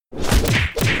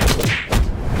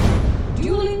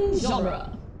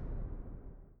genre.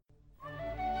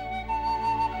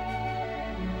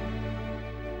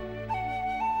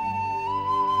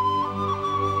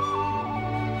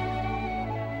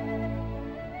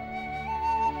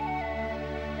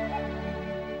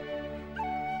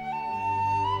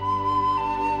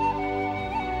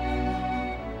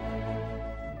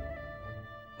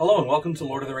 Hello and welcome to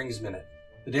Lord of the Rings Minute,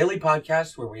 the daily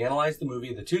podcast where we analyze the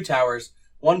movie The Two Towers,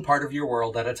 one part of your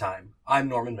world at a time. I'm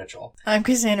Norman Mitchell. I'm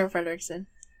Cassandra Fredrickson.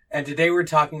 And today we're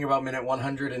talking about minute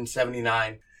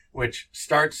 179, which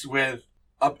starts with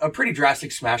a pretty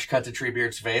drastic smash cut to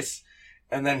Treebeard's face.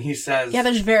 And then he says, Yeah,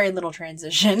 there's very little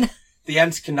transition. The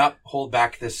Ents cannot hold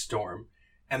back this storm.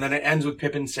 And then it ends with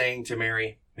Pippin saying to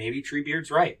Merry, maybe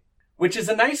Treebeard's right. Which is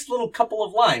a nice little couple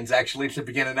of lines, actually, to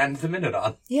begin and end the minute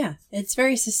on. Yeah, it's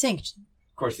very succinct.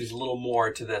 Of course, there's a little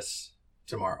more to this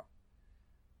tomorrow.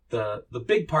 The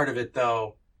big part of it,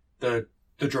 though, the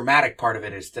dramatic part of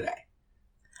it is today.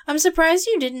 I'm surprised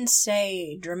you didn't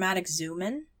say dramatic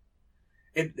zoom-in.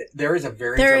 There is a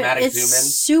very dramatic zoom-in.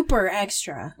 It's super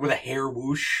extra. With a hair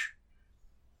whoosh.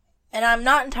 And I'm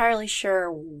not entirely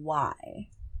sure why.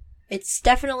 It's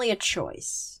definitely a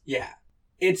choice. Yeah.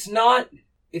 It's not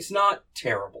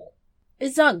terrible.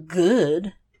 It's not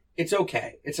good. It's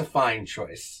okay. It's a fine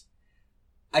choice.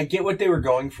 I get what they were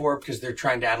going for because they're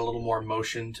trying to add a little more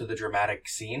emotion to the dramatic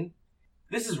scene.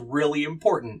 This is really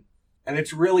important. And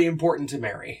it's really important to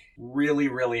Merry. Really,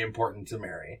 really important to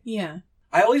Merry. Yeah.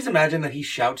 I always imagine that he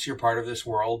shouts "You're part of this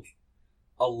world"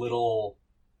 a little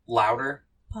louder.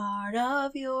 Part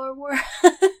of your world.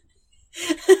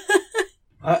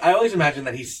 I always imagine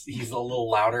that he's a little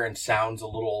louder and sounds a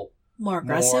little more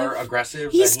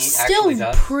aggressive. He's He's than he actually still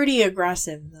does. pretty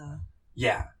aggressive, though.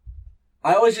 Yeah.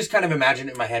 I always just kind of imagine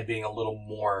it in my head being a little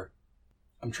more...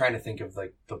 I'm trying to think of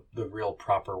like the real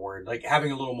proper word. Like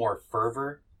having a little more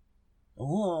fervor.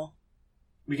 Oh.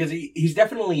 Because he's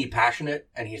definitely passionate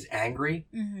and he's angry.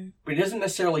 Mm-hmm. But he doesn't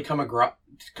necessarily come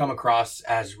across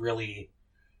as really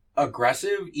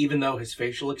aggressive, even though his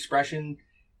facial expression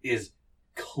is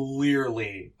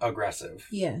clearly aggressive.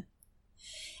 Yeah.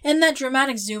 And that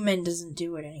dramatic zoom-in doesn't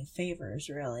do it any favors,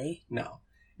 really. No.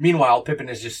 Meanwhile, Pippin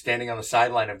is just standing on the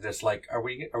sideline of this, like, are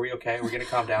we okay? Are we going to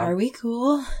calm down? Are we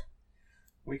cool?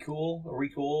 We cool? Are we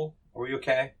cool? Are we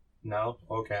okay? No?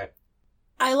 Okay.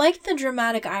 I like the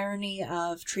dramatic irony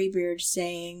of Treebeard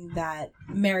saying that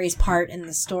Merry's part in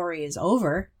the story is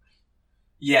over.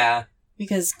 Yeah.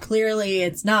 Because clearly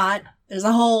it's not. There's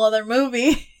a whole other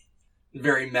movie.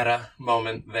 Very meta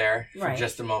moment there. For Right.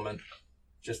 just a moment.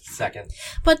 Just a second.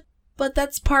 But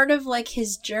that's part of, like,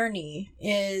 his journey,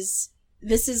 is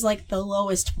this is, like, the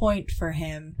lowest point for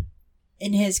him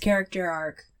in his character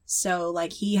arc. So,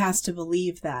 like, he has to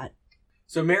believe that.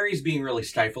 So Merry's being really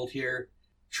stifled here.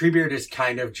 Treebeard is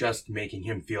kind of just making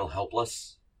him feel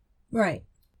helpless. Right.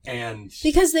 And...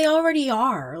 Because they already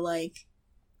are, like,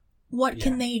 what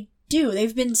can they do?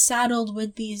 They've been saddled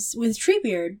with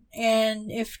Treebeard,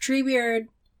 and if Treebeard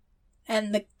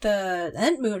and the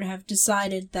Entmoot have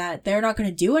decided that they're not going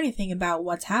to do anything about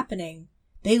what's happening,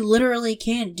 they literally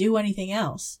can't do anything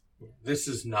else. This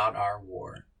is not our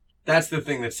war. That's the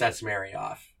thing that sets Merry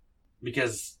off.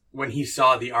 Because when he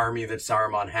saw the army that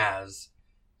Saruman has,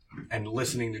 and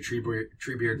listening to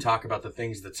Treebeard talk about the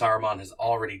things that Saruman has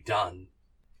already done,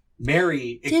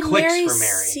 it clicks for Merry. Did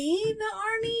Merry see the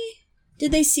army?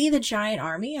 Did they see the giant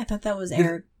army? I thought that was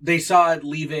Eric. They saw it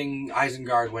leaving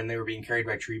Isengard when they were being carried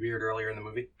by Treebeard earlier in the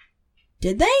movie.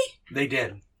 Did they? They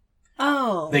did.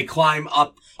 Oh. They climb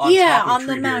up on top of on Treebeard.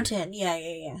 the mountain.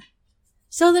 Yeah.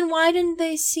 So then why didn't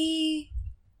they see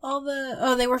all the...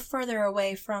 Oh, they were further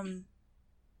away from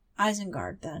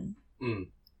Isengard then.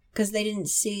 Because they didn't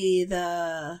see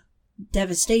the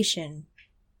devastation.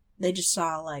 They just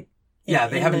saw, like...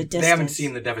 they haven't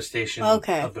seen the devastation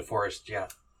of the forest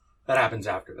yet. That happens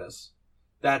after this.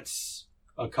 That's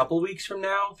a couple weeks from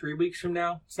now, 3 weeks from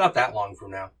now. It's not that long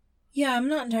from now. Yeah, I'm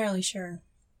not entirely sure.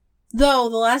 Though,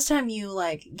 the last time you,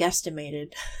 like,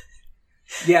 guesstimated.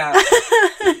 Yeah.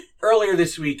 Earlier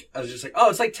this week, I was just like,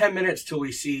 it's like 10 minutes till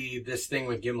we see this thing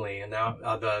with Gimli, and now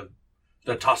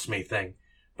the Tosme thing.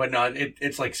 But no,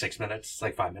 it's like 6 minutes. It's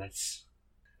like 5 minutes.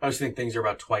 I always think things are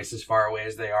about twice as far away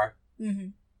as they are. Mm-hmm.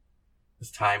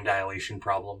 This time dilation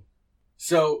problem.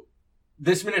 So,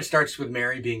 this minute starts with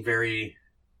Merry being very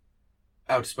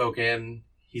outspoken.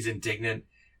 He's indignant.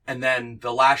 And then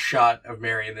the last shot of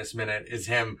Merry in this minute is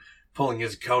him pulling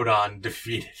his coat on,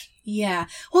 defeated. Yeah.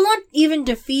 Well, not even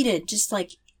defeated, just,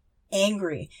 like,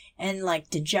 angry and,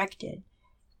 like, dejected.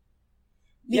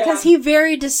 Because he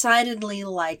very decidedly,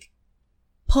 like,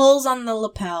 pulls on the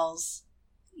lapels,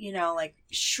 you know, like,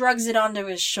 shrugs it onto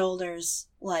his shoulders,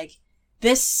 like,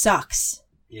 this sucks.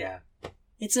 Yeah.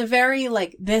 It's a very,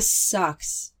 like, this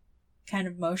sucks kind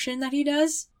of motion that he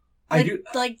does. I do.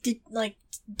 Like,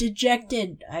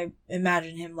 dejected, I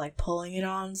imagine him, like, pulling it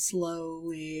on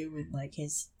slowly with, like,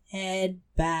 his head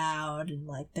bowed and,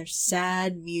 like, there's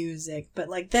sad music. But,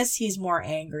 like, this, he's more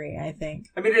angry, I think.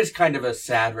 I mean, it is kind of a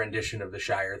sad rendition of the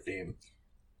Shire theme.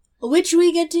 Which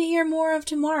we get to hear more of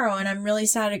tomorrow, and I'm really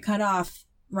sad it cut off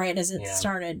right as it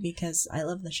started because I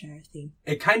love the Shire theme.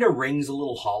 It kind of rings a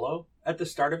little hollow at the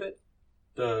start of it.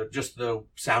 Just the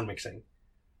sound mixing.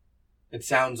 It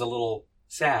sounds a little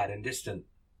sad and distant,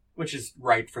 which is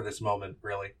right for this moment,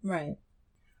 really. Right.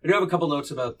 I do have a couple notes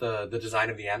about the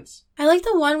design of the Ents. I like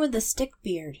the one with the stick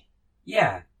beard.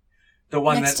 Yeah. The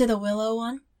one next to the willow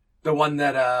one? The one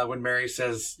that when Mary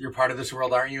says, "You're part of this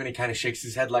world, aren't you?" And he kind of shakes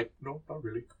his head like, "No, not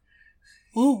really."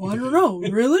 Oh, I don't know.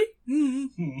 Really?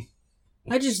 Mm-hmm.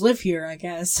 I just live here, I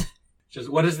guess. Just,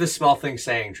 what is this small thing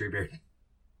saying, Treebeard?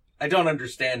 I don't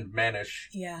understand Manish.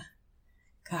 Yeah.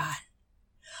 God.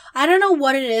 I don't know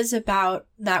what it is about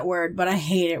that word, but I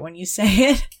hate it when you say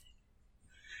it.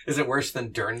 Is it worse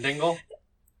than Durndingle?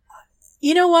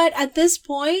 You know what? At this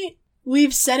point,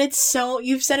 you've said it so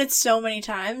many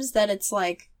times that it's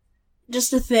like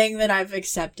just a thing that I've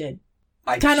accepted.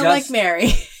 Kind of like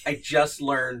Mary. I just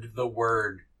learned the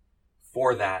word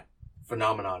for that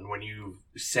phenomenon. When you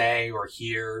say or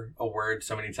hear a word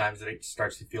so many times that it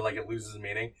starts to feel like it loses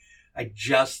meaning. I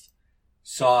just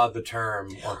saw the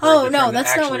term or heard the term that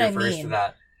actually refers to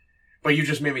that. But you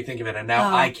just made me think of it, and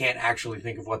now I can't actually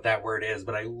think of what that word is,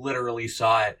 but I literally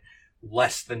saw it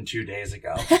less than 2 days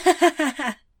ago.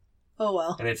 Oh,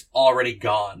 well. And it's already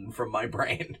gone from my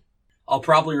brain. I'll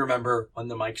probably remember when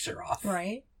the mics are off.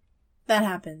 Right. That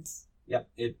happens. Yep,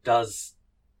 it does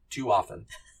too often.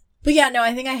 But yeah, no,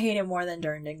 I think I hate it more than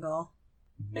Durndingle.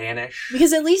 Manish.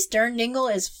 Because at least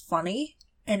Durndingle is funny,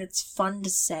 and it's fun to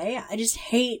say. I just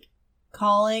hate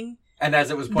calling and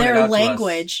as it was pointed their out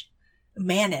language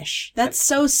Manish. That's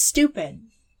so stupid.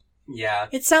 Yeah.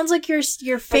 It sounds like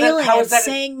you're failing at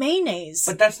saying mayonnaise.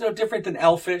 But that's no different than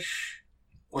elfish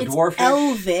or it's dwarfish.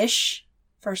 Elvish,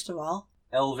 first of all.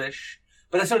 Elvish.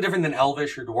 But that's no different than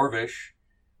elvish or dwarvish.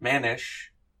 Manish.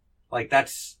 Like,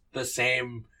 that's the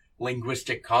same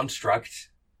linguistic construct.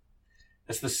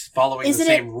 That's following the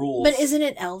same rules. But isn't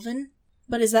it elven?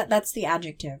 But that's the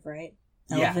adjective, right?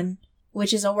 Elven. Yeah.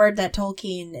 Which is a word that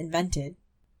Tolkien invented.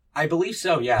 I believe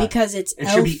so, yeah. Because it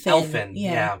should be elfin,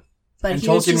 yeah. But and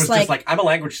Tolkien was just like, I'm a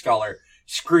language scholar.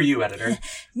 Screw you, editor.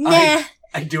 Nah.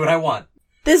 I do what I want.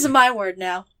 This is my word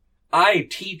now. I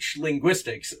teach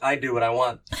linguistics. I do what I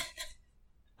want.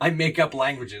 I make up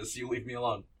languages. You leave me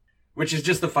alone. Which is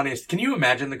just the funniest. Can you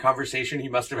imagine the conversation he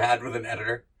must have had with an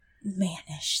editor?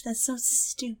 Manish. That's so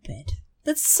stupid.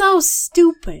 That's so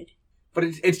stupid. But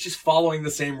it's just following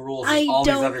the same rules as all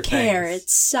these other things. I don't care. It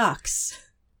sucks.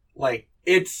 Like,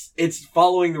 it's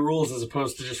following the rules as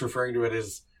opposed to just referring to it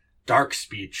as dark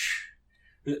speech.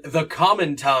 The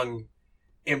common tongue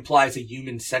implies a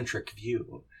human-centric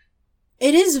view.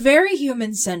 It is very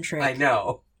human-centric. I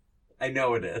know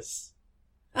it is.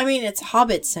 I mean, it's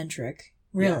Hobbit-centric,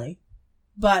 really. Yeah.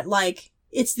 But, like,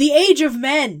 it's the age of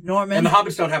men, Norman. And the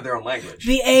Hobbits don't have their own language.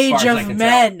 The age of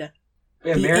men.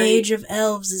 Yeah, the age of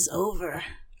elves is over.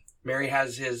 Mary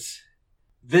has his...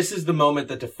 This is the moment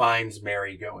that defines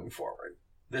Mary going forward.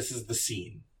 This is the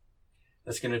scene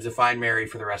that's going to define Mary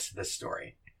for the rest of this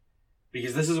story.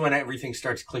 Because this is when everything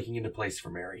starts clicking into place for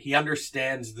Mary. He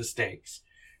understands the stakes,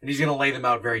 and he's going to lay them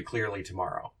out very clearly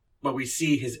tomorrow. But we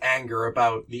see his anger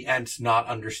about the Ents not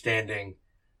understanding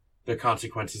the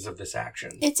consequences of this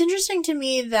action. It's interesting to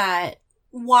me that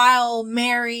while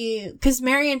because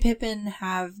Mary and Pippin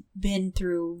have been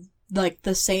through like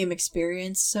the same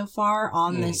experience so far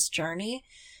on this journey.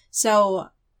 So,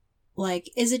 like,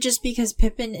 is it just because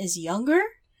Pippin is younger?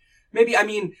 Maybe, I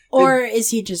mean... Or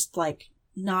is he just, like,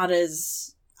 not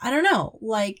as... I don't know,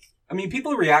 like... I mean,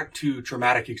 people react to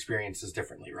traumatic experiences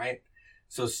differently, right?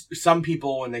 So some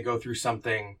people, when they go through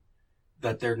something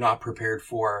that they're not prepared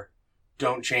for,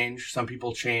 don't change. Some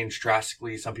people change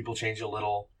drastically. Some people change a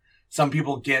little. Some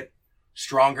people get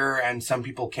stronger, and some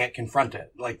people can't confront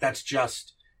it. Like, that's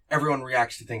just... Everyone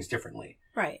reacts to things differently.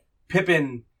 Right.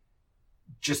 Pippin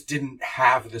just didn't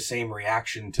have the same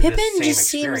reaction to this same experience. Pippin just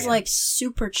seems like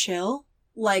super chill,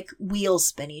 like wheel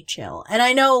spinny chill. And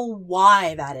I know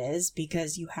why that is,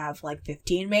 because you have like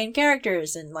 15 main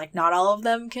characters and like not all of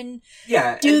them can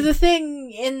do the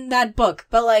thing in that book.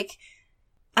 But like,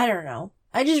 I don't know.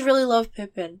 I just really love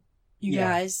Pippin, you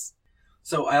guys.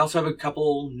 So I also have a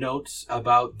couple notes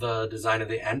about the design of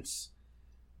the Ents.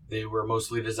 They were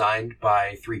mostly designed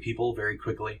by 3 people very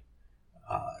quickly.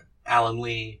 Alan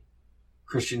Lee,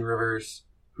 Christian Rivers,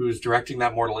 who's directing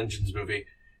that Mortal Engines movie.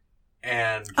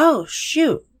 And oh,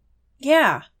 shoot.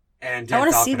 Yeah. And I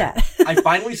want to see that. I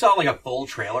finally saw like a full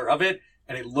trailer of it,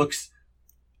 and it looks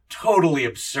totally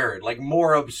absurd. Like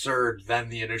more absurd than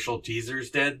the initial teasers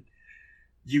did.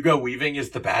 Hugo Weaving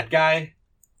is the bad guy.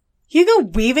 Hugo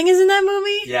Weaving is in that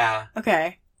movie? Yeah.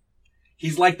 Okay.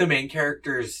 He's like the main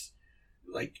character's,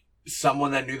 like,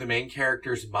 someone that knew the main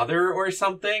character's mother or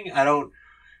something.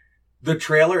 The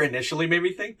trailer initially made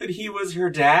me think that he was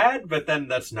her dad, but then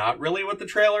that's not really what the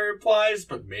trailer implies,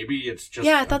 but maybe it's just...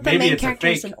 Yeah, I thought the main character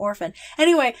is an orphan.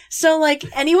 Anyway, so, like,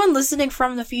 anyone listening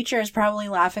from the future is probably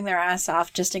laughing their ass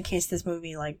off just in case this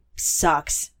movie, like,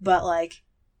 sucks. But, like,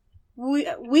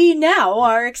 we now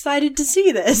are excited to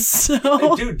see this,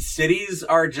 so... Dude, cities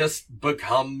are just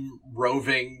become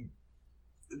roving...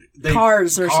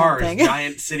 Cars or something.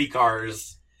 Giant city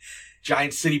cars.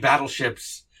 Giant city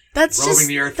battleships. That's roving just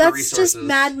the earth for that's resources. just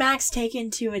Mad Max taken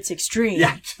to its extreme.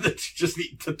 Yeah, just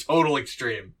the total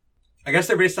extreme. I guess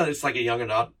they're based on it's like a young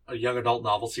adult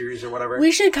novel series or whatever.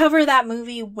 We should cover that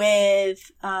movie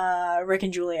with Rick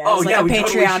and Julia. Oh, as yeah, a we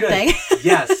Patreon totally thing.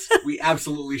 Yes, we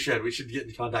absolutely should. We should get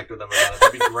in contact with them about it.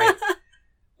 That'd be great.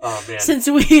 Oh man, Since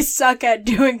we suck at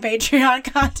doing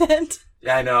Patreon content.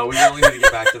 Yeah, I know. We really need to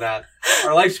get back to that.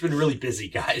 Our life's been really busy,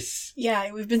 guys.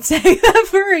 Yeah, we've been saying that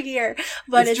for a year,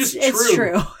 but it's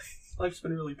true. Life's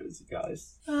been really busy,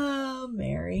 guys. Oh,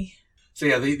 Mary. So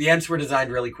yeah, the Ents were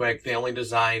designed really quick. They only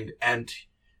designed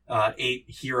 8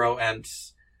 hero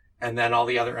Ents, and then all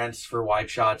the other Ents for wide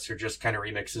shots are just kind of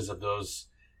remixes of those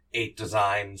 8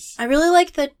 designs. I really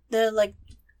like the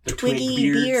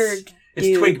Twiggy beard. It's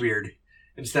dude. Twigbeard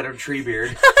instead of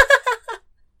Treebeard.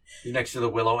 Next to the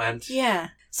Willow Ent. Yeah.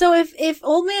 So if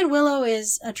Old Man Willow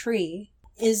is a tree,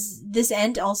 is this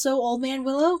Ent also Old Man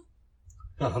Willow?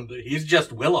 He's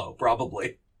just Willow,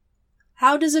 probably.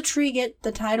 How does a tree get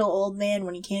the title Old Man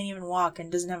when he can't even walk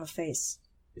and doesn't have a face?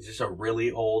 He's just a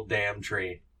really old damn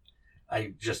tree.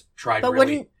 I just tried but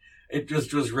really... It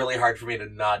just was really hard for me to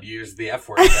not use the F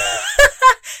word there.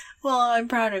 Well, I'm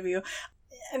proud of you.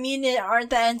 I mean, aren't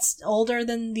the Ents older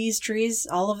than these trees?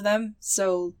 All of them?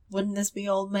 So wouldn't this be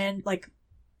Old Man, like,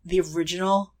 the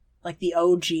original? Like, the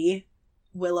OG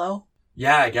Willow?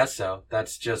 Yeah, I guess so.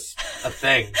 That's just a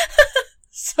thing.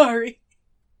 Sorry.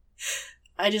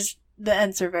 The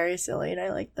Ents are very silly and I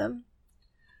like them.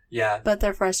 Yeah. But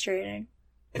they're frustrating.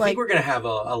 I think we're going to have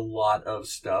a lot of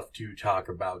stuff to talk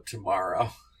about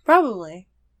tomorrow. Probably.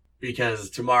 Because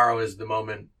tomorrow is the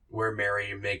moment where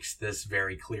Merry makes this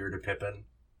very clear to Pippin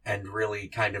and really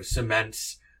kind of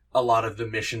cements a lot of the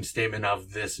mission statement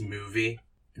of this movie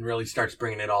and really starts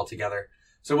bringing it all together.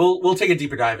 So we'll take a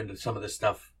deeper dive into some of this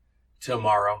stuff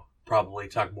tomorrow. Probably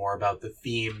talk more about the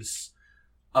themes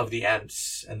of the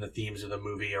Ents and the themes of the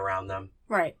movie around them.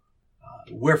 Right.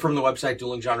 We're from the website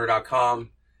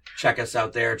duelinggenre.com. Check us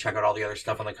out there. Check out all the other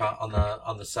stuff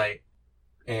on the site.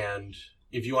 And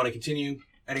if you want to continue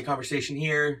any conversation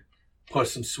here,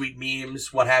 post some sweet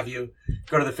memes, what have you,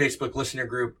 go to the Facebook listener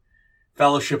group,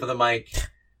 Fellowship of the Mic.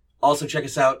 Also check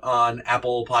us out on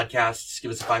Apple Podcasts. Give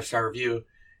us a 5-star review.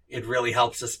 It really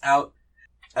helps us out.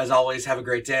 As always, have a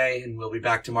great day, and we'll be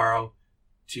back tomorrow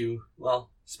to,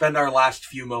 well, spend our last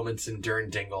few moments in Dern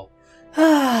Dingle.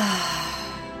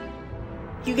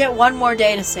 You get one more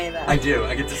day to say that. I do.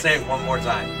 I get to say it one more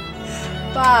time.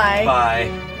 Bye.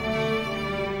 Bye.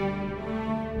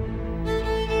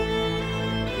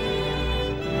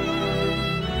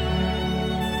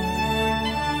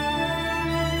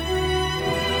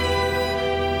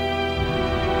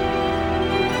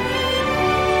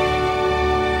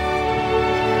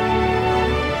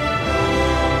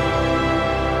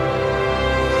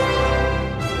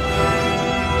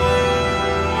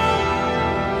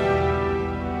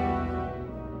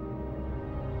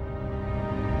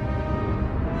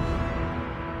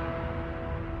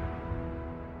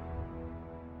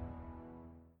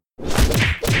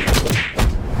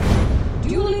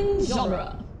 Dueling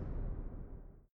genre.